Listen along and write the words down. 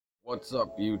What's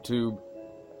up, YouTube?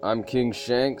 I'm King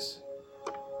Shanks,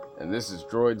 and this is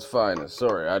Droid's Finest.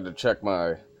 Sorry, I had to check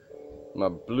my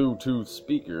Bluetooth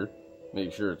speaker,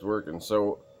 make sure it's working.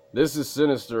 So, this is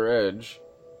Sinister Edge,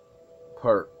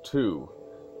 Part 2.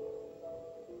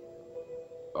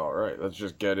 Alright, let's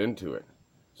just get into it.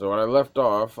 So when I left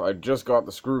off, I just got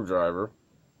the screwdriver,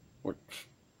 which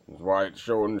is why it's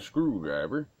showing the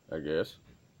screwdriver, I guess.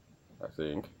 I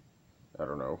think. I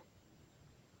don't know.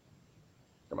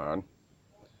 Come on.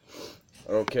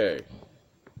 Okay.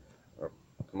 Oh,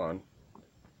 come on.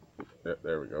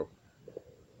 There we go.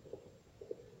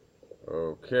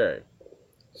 Okay.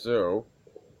 So,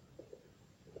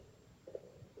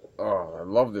 oh, I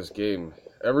love this game.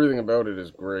 Everything about it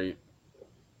is great.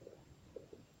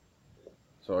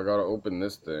 So I gotta open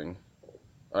this thing.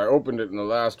 I opened it in the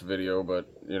last video, but,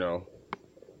 you know,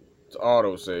 it's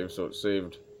auto-save, so it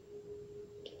saved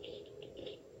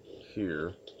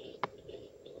here.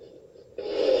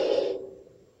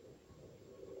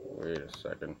 Wait a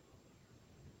second.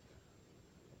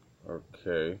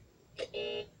 Okay.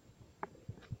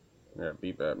 Yeah,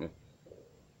 beep at me.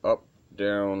 Up,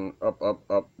 down,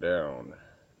 up, down.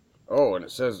 Oh, and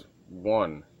it says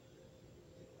 1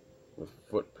 with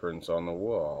footprints on the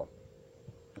wall.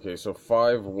 Okay, so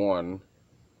 5, 1.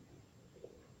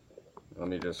 Let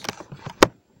me just...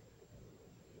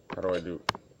 How do I do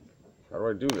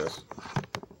this?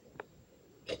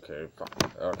 Okay,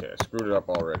 fine. Okay, I screwed it up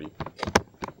already.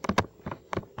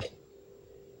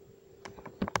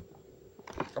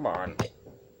 Come on.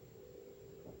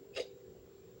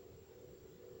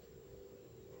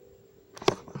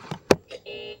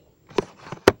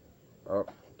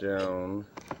 Up, down.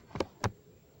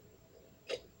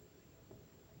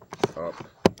 Up,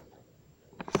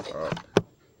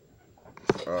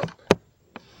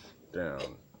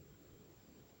 down.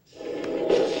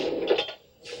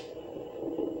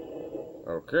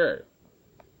 Okay,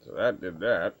 so that did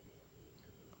that.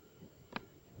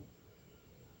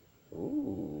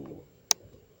 Ooh.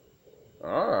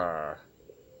 Ah.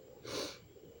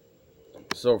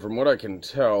 So from what I can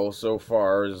tell so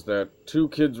far is that two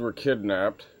kids were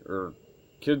kidnapped,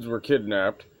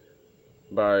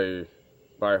 by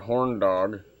Horn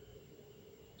Dog,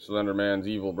 Slender Man's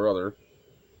evil brother.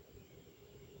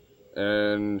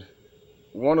 And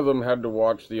one of them had to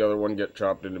watch the other one get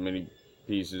chopped into many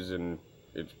pieces, and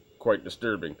it's quite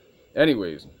disturbing.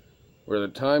 Anyways, where the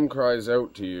time cries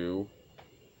out to you,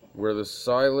 where the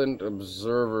silent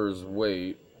observers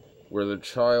wait, where the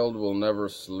child will never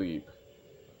sleep.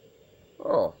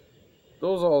 Oh,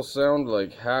 those all sound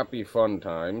like happy fun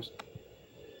times,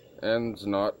 and it's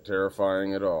not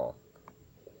terrifying at all.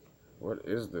 What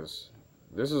is this?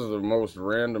 This is the most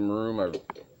random room I've...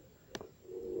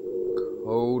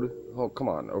 Code... Oh, come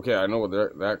on. Okay, I know what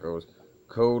that goes.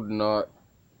 Code not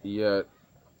yet.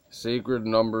 Sacred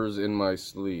numbers in my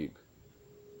sleep.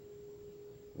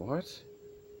 What?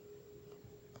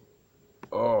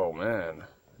 Oh, man.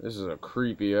 This is a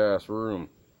creepy-ass room.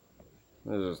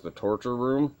 Is this the torture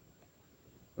room?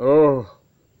 Oh.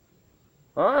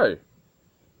 Hi.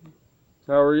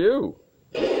 How are you?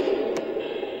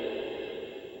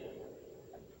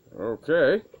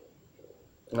 Okay.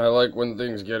 I like when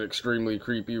things get extremely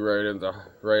creepy right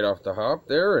off the hop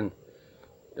there, and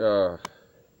it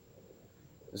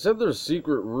said there's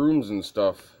secret rooms and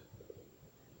stuff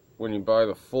when you buy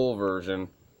the full version.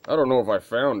 I don't know if I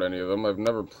found any of them. I've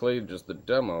never played just the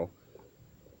demo.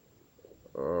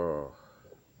 Oh.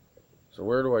 So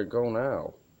where do I go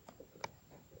now?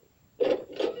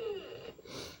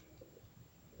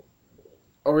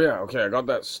 Oh yeah, okay, I got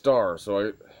that star,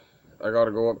 so I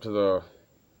gotta go up to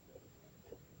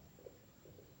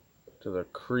the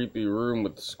creepy room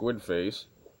with the squid face.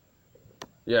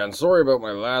 Yeah, and sorry about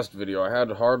my last video. I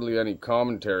had hardly any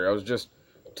commentary. I was just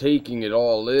taking it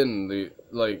all in.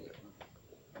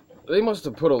 They must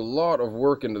have put a lot of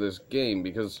work into this game,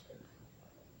 because,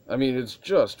 I mean, it's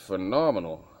just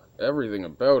phenomenal. Everything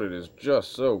about it is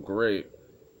just so great.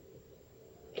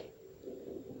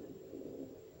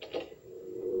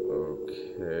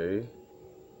 Okay.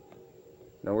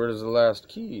 Now where's the last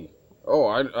key? Oh,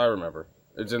 I remember.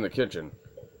 It's in the kitchen.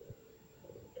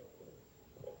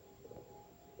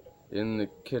 In the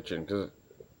kitchen, because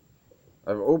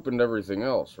I've opened everything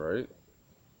else, right?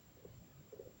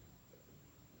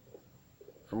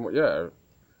 From what, yeah,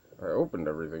 I opened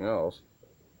everything else.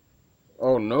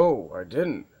 Oh no, I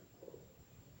didn't.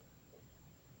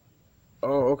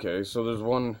 Oh, okay, so there's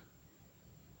one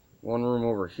room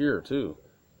over here too.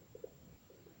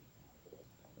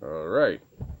 Alright,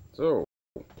 so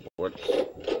what?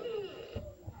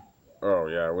 Oh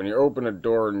yeah, when you open a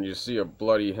door and you see a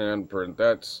bloody handprint,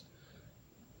 that's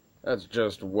That's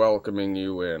just welcoming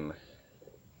you in.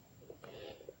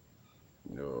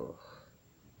 No.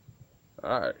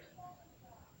 Hi.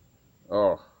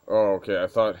 Oh, okay. I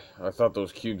thought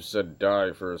those cubes said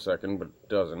die for a second, but it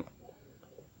doesn't.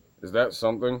 Is that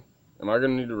something? Am I gonna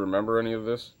need to remember any of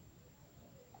this?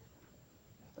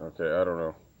 Okay, I don't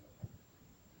know.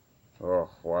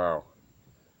 Oh, wow.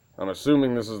 I'm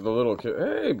assuming this is the little kid.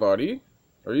 Hey, buddy.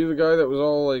 Are you the guy that was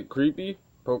all, like, creepy?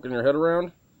 Poking your head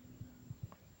around?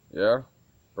 Yeah?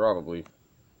 Probably.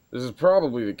 This is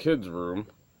probably the kid's room.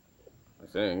 I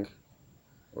think.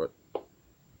 What?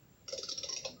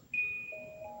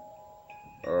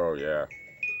 Oh, yeah.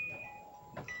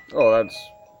 Oh,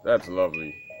 that's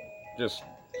lovely. Just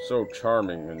so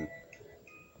charming and...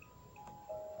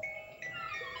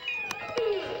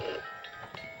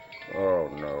 Oh,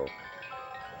 no.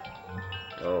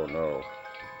 Oh, no.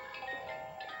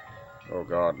 Oh,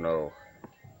 God, no.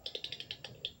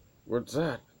 What's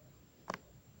that?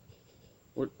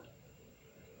 What?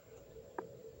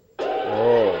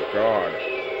 Oh, God.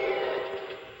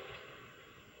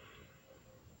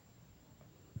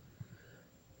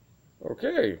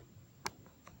 Okay.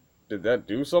 Did that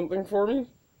do something for me?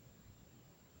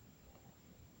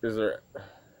 Was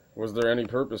there any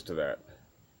purpose to that?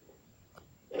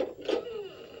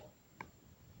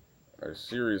 I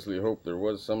seriously hope there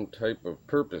was some type of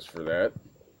purpose for that.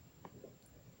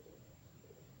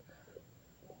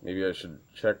 Maybe I should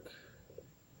check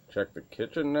the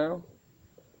kitchen now?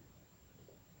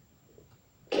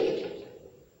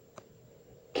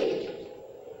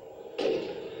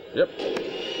 Yep.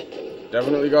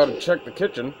 Definitely gotta check the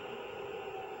kitchen.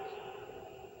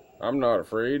 I'm not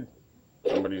afraid.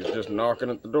 Somebody's just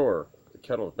knocking at the door. The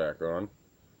kettle's back on.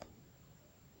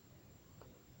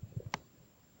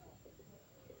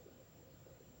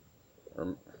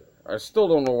 I still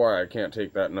don't know why I can't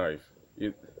take that knife.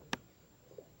 You'd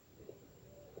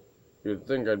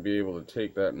think I'd be able to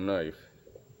take that knife.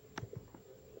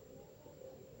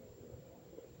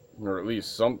 Or at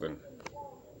least something.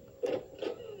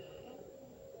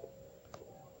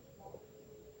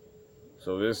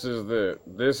 So this is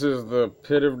the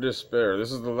pit of despair.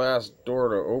 This is the last door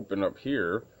to open up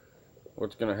here.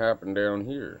 What's gonna happen down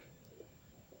here?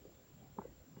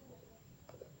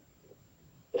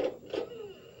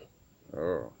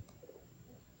 Oh.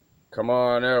 Come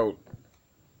on out.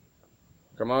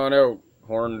 Come on out,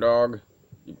 horn dog.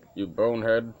 You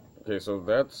bonehead. Okay, so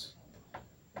that's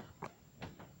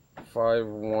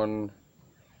 5-1.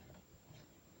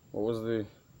 What was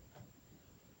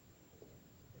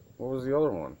the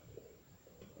other one?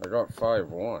 I got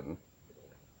 5-1.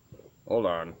 Hold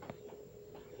on.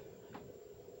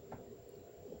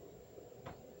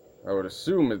 I would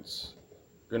assume it's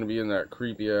gonna be in that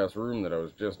creepy ass room that I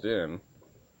was just in.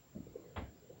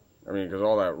 I mean, because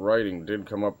all that writing did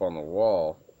come up on the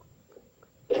wall.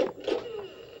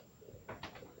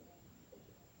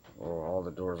 Oh, all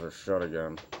the doors are shut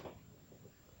again.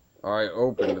 I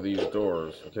opened these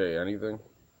doors. Okay, anything?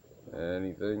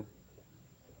 Anything?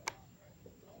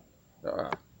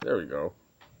 Ah, there we go.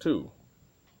 2.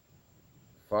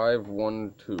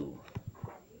 5-1-2.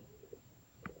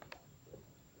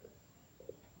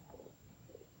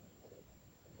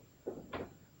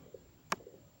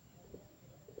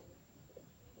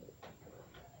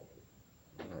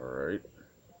 Alright.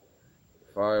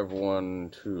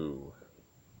 5-1-2.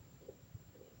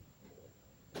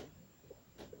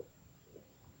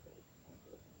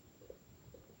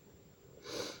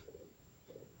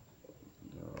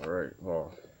 Alright,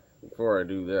 well, before I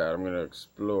do that, I'm going to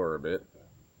explore a bit.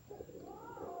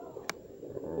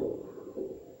 Oh.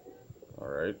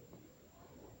 Alright.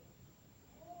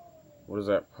 What is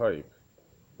that pipe?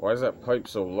 Why is that pipe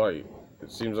so light?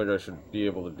 It seems like I should be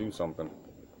able to do something.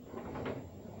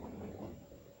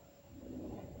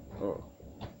 Oh.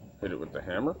 Hit it with the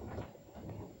hammer?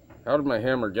 How did my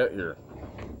hammer get here?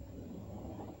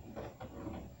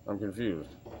 I'm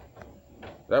confused.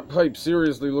 That pipe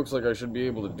seriously looks like I should be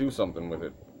able to do something with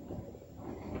it.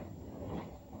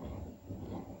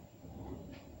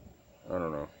 I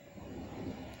don't know.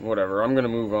 Whatever, I'm gonna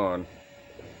move on.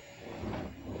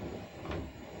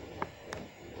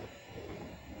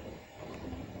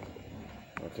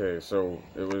 Okay, so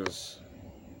it was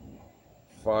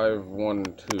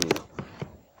 5-1-2.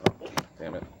 Oh,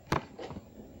 damn it.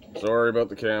 Sorry about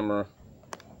the camera.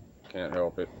 Can't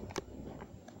help it.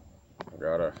 I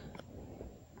gotta...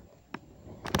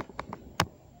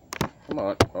 Come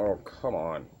on. Oh, come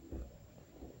on.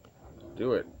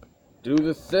 Do it. Do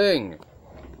the thing!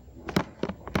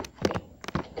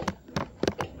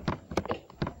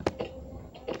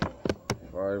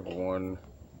 Five, 1...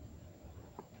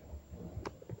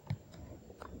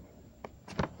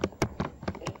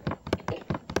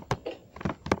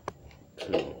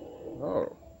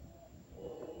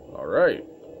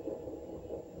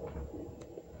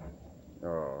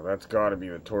 That's gotta be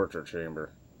the torture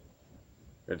chamber.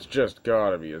 It's just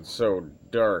gotta be. It's so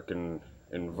dark and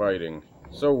inviting.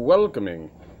 So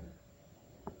welcoming.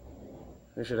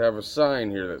 They should have a sign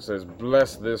here that says,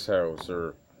 "Bless this house,"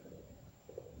 or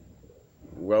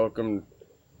 "Welcome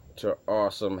to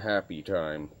awesome happy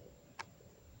time."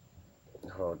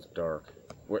 Oh, it's dark.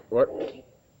 Wait, what?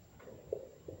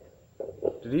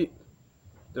 Did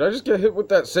I just get hit with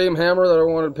that same hammer that I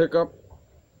wanted to pick up?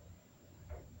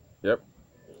 Yep.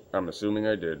 I'm assuming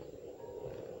I did.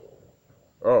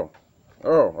 Oh.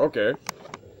 Oh, okay.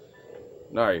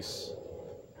 Nice.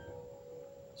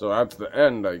 So that's the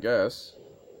end, I guess.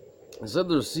 It said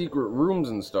there's secret rooms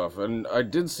and stuff, and I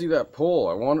did see that pole.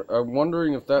 I'm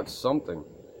wondering if that's something.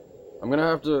 I'm gonna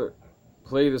have to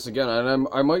play this again, and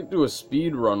I might do a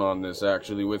speed run on this,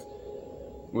 actually, with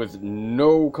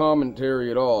no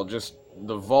commentary at all, just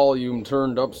the volume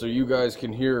turned up so you guys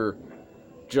can hear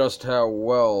just how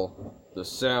well the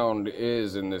sound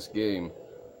is in this game.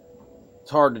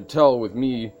 It's hard to tell with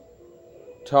me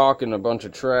talking a bunch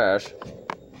of trash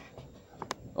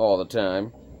all the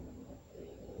time.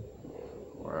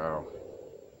 Wow.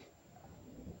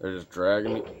 They're just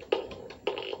dragging me.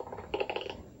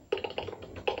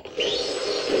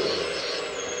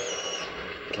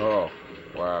 Oh,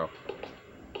 wow.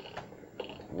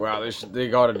 Wow, they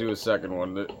gotta do a second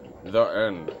one. The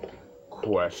end.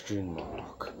 Question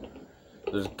mark.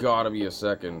 There's gotta be a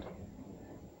second.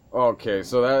 Okay,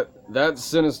 so that's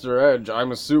Sinister Edge.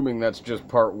 I'm assuming that's just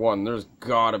part 1. There's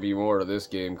gotta be more to this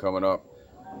game coming up.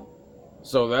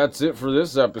 So that's it for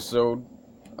this episode.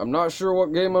 I'm not sure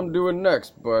what game I'm doing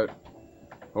next, but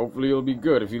hopefully it'll be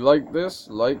good. If you like this,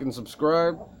 like and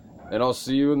subscribe, and I'll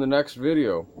see you in the next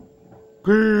video.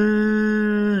 Peace!